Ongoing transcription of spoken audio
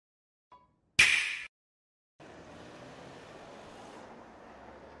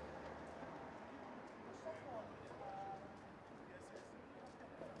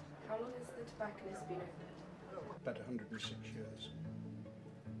the Tobacconist been open? About 106 years.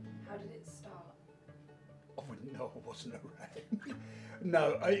 How did it start? Oh no, I wasn't around.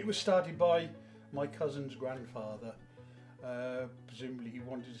 No, it was started by my cousin's grandfather. Presumably he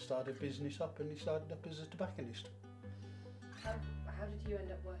wanted to start a business up, and he started up as a tobacconist. How did you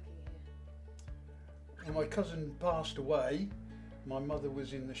end up working here? When my cousin passed away, my mother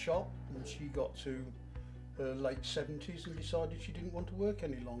was in the shop, and she got to her late 70s and decided she didn't want to work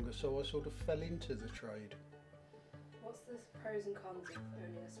any longer, so I sort of fell into the trade. What's the pros and cons of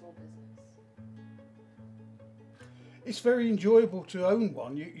owning a small business? It's very enjoyable to own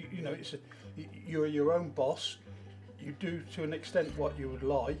one. You know, you're your own boss. You do to an extent what you would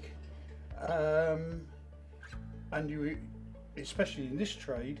like, and you, especially in this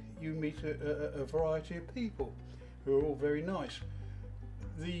trade, you meet a variety of people who are all very nice.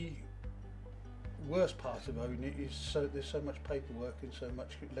 The worst part of owning it is there's so much paperwork and so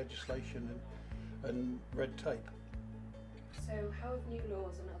much legislation and red tape. So how have new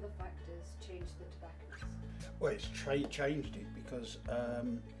laws and other factors changed the tobacconist? Well, it's changed it because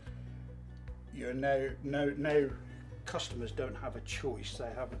you're now customers don't have a choice.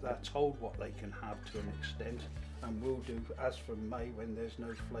 They're told what they can have to an extent, and will do as from May when there's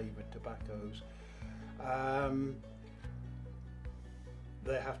no flavoured tobaccos.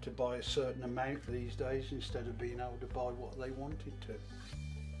 They have to buy a certain amount these days instead of being able to buy what they wanted to.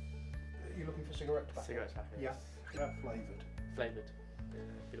 You're looking for cigarette tobacco? Cigarette tobacco, Yeah, yes. Flavoured. Flavoured.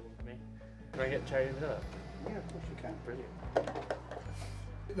 Be the one for me. Can I get cherry and vanilla? Yeah, of course you can. Brilliant.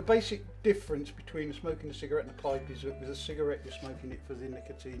 The basic difference between smoking a cigarette and a pipe is that with a cigarette you're smoking it for the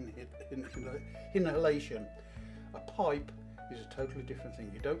nicotine inhalation. A pipe is a totally different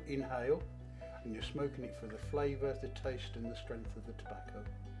thing. You don't inhale, and you're smoking it for the flavour, the taste and the strength of the tobacco.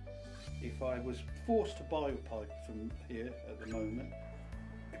 If I was forced to buy a pipe from here at the moment,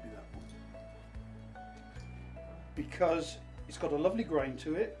 it'd be that one. Because it's got a lovely grain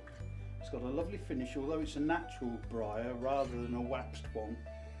to it, it's got a lovely finish, although it's a natural briar rather than a waxed one,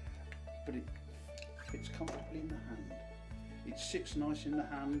 but it fits comfortably in the hand. It sits nice in the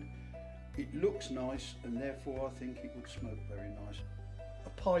hand, it looks nice, and therefore I think it would smoke very nice. A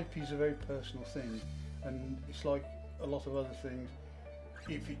pipe is a very personal thing, and it's like a lot of other things.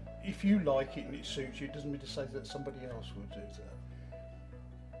 If you like it and it suits you, it doesn't mean to say that somebody else will do that.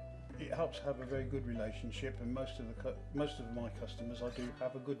 It helps have a very good relationship, and most of my customers, I do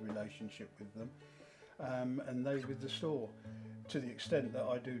have a good relationship with them, and they with the store, to the extent that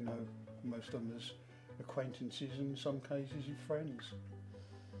I do know most of them as acquaintances and in some cases friends.